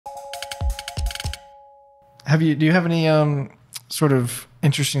Do you have any sort of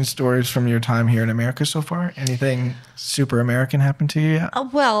interesting stories from your time here in America so far? Anything super American happened to you yet?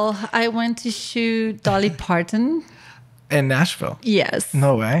 Well, I went to shoot Dolly Parton. In Nashville? Yes.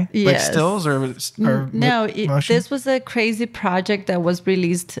 No way? Yes. Like stills or no, motion? this was a crazy project that was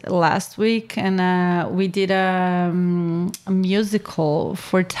released last week. And we did a musical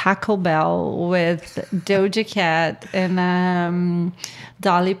for Taco Bell with Doja Cat and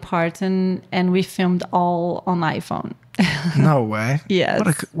Dolly Parton. And we filmed all on iPhone. No way. Yes.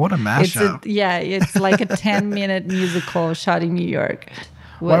 What a mashup. It's like a 10-minute musical shot in New York.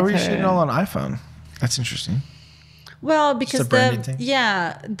 Why were you shooting all on iPhone? That's interesting. Well, because thing?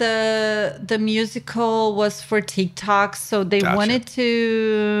 the musical was for TikTok, so they Gotcha. wanted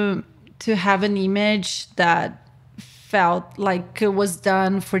to have an image that felt like it was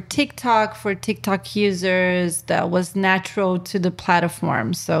done for TikTok users, that was natural to the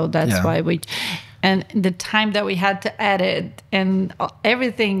platform. So that's why and the time that we had to edit and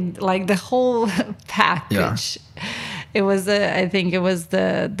everything, like the whole package. Yeah. I think it was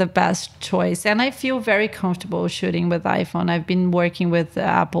the best choice. And I feel very comfortable shooting with iPhone. I've been working with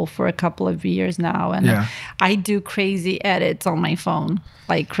Apple for a couple of years now. And I do crazy edits on my phone,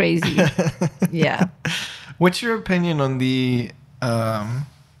 like crazy. Yeah. What's your opinion on the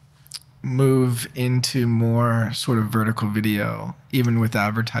move into more sort of vertical video, even with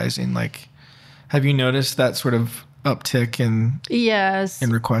advertising? Like, have you noticed that sort of uptick in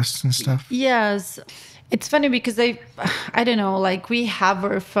requests and stuff? Yes. It's funny because I don't know, like we have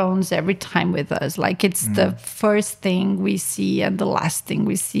our phones every time with us. Like it's the first thing we see and the last thing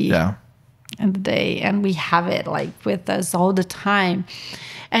we see in the day. And we have it like with us all the time.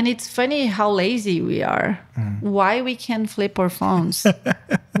 And it's funny how lazy we are. Why we can't flip our phones?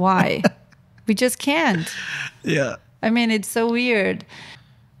 Why? We just can't. Yeah. I mean, it's so weird.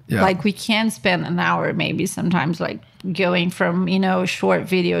 Yeah. Like we can spend an hour maybe sometimes like going from, short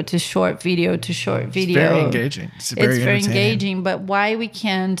video to short video to short video. It's very engaging. It's very engaging, but why we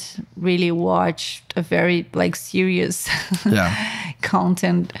can't really watch a very like serious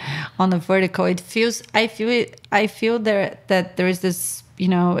content on a vertical? I feel that there is this,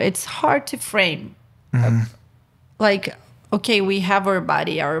 it's hard to frame. Like, okay, we have our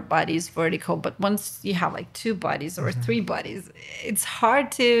body is vertical, but once you have like two bodies or three bodies, it's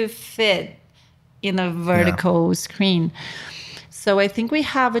hard to fit in a vertical screen. So I think we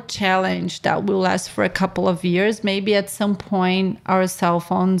have a challenge that will last for a couple of years. Maybe at some point our cell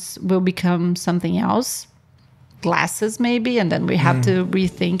phones will become something else, glasses maybe, and then we have to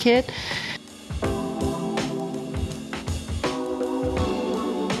rethink it.